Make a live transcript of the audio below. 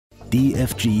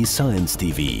DFG Science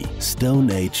TV,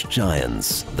 Stone Age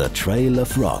Giants, The Trail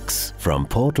of Rocks, from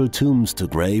portal tombs to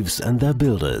graves and their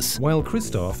builders. While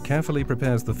Christoph carefully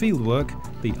prepares the fieldwork,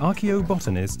 the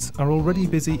archaeobotanists are already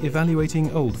busy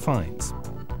evaluating old finds.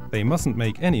 They mustn't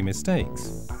make any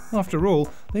mistakes. After all,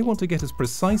 they want to get as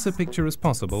precise a picture as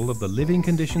possible of the living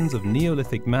conditions of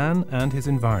Neolithic man and his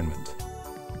environment.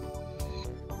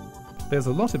 There's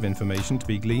a lot of information to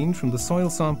be gleaned from the soil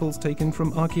samples taken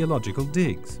from archaeological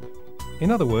digs. In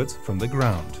other words, from the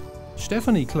ground.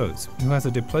 Stefanie Kloos, who has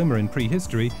a diploma in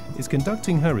prehistory, is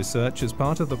conducting her research as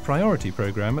part of the priority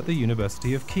program at the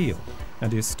University of Kiel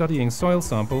and is studying soil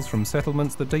samples from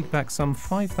settlements that date back some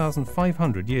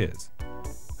 5,500 years.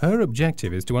 Her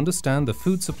objective is to understand the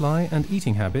food supply and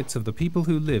eating habits of the people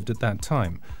who lived at that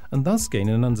time, and thus gain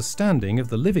an understanding of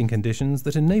the living conditions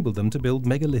that enabled them to build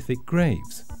megalithic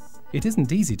graves. It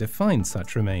isn't easy to find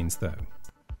such remains, though.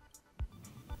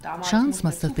 Chance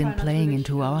must have been playing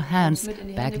into our hands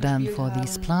back then for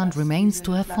these plant remains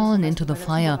to have fallen into the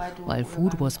fire while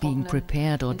food was being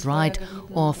prepared or dried,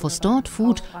 or for stored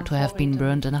food to have been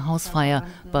burned in a house fire,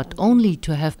 but only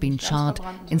to have been charred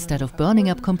instead of burning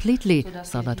up completely,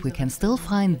 so that we can still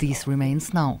find these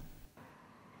remains now.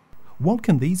 What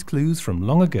can these clues from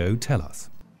long ago tell us?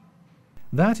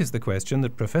 That is the question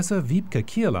that Professor Wiebke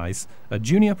Kierleis, a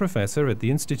junior professor at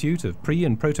the Institute of Pre-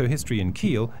 and Proto-History in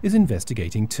Kiel, is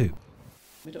investigating too.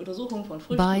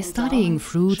 By studying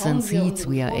fruits and seeds,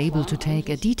 we are able to take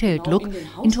a detailed look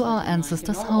into our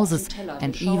ancestors' houses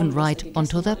and even right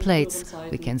onto their plates.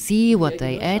 We can see what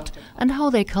they ate and how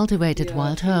they cultivated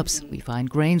wild herbs. We find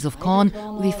grains of corn,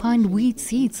 we find wheat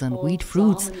seeds and wheat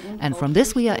fruits, and from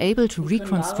this we are able to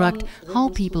reconstruct how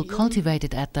people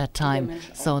cultivated at that time.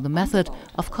 So the method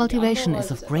of cultivation is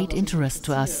of great interest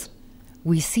to us.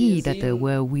 We see that there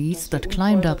were weeds that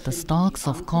climbed up the stalks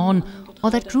of corn or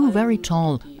that grew very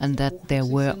tall, and that there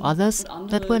were others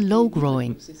that were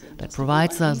low-growing. That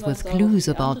provides us with clues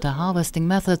about the harvesting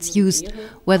methods used,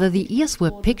 whether the ears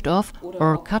were picked off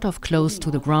or cut off close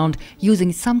to the ground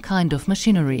using some kind of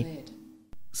machinery.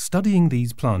 Studying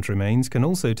these plant remains can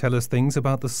also tell us things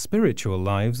about the spiritual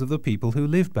lives of the people who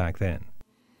lived back then.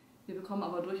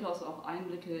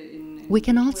 We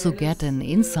can also get an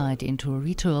insight into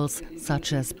rituals,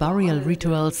 such as burial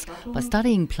rituals, by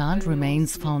studying plant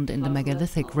remains found in the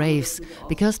megalithic graves,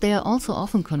 because they also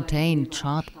often contain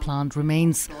charred plant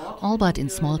remains, albeit in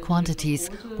small quantities,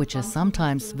 which are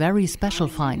sometimes very special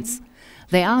finds.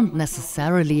 They aren't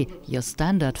necessarily your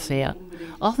standard fare.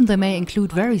 Often they may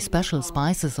include very special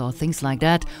spices or things like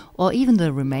that, or even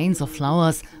the remains of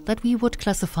flowers that we would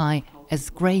classify as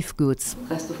grave goods.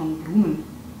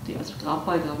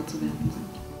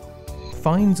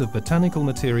 Finds of botanical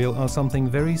material are something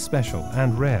very special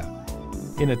and rare.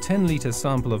 In a 10-litre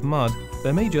sample of mud,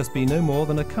 there may just be no more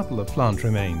than a couple of plant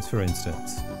remains, for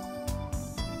instance.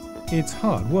 It's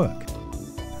hard work.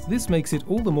 This makes it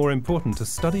all the more important to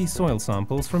study soil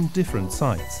samples from different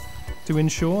sites, to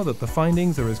ensure that the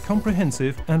findings are as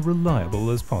comprehensive and reliable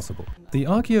as possible. The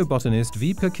archaeobotanist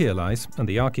Wiebke Kierleis and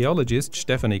the archaeologist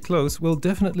Stefanie Kloos will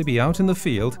definitely be out in the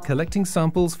field collecting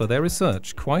samples for their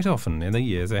research quite often in the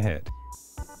years ahead.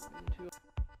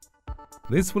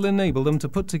 This will enable them to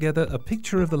put together a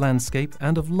picture of the landscape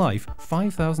and of life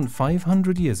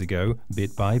 5,500 years ago,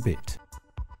 bit by bit.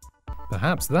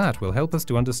 Perhaps that will help us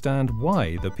to understand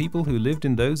why the people who lived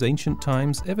in those ancient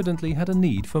times evidently had a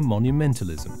need for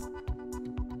monumentalism.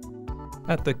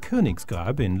 At the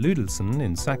Königsgrab in Lüdelsen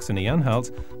in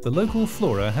Saxony-Anhalt, the local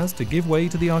flora has to give way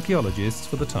to the archaeologists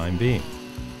for the time being.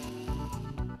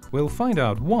 We'll find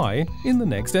out why in the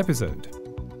next episode.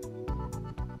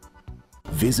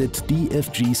 Visit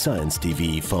DFG Science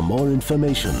TV for more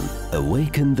information.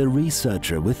 Awaken the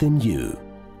researcher within you.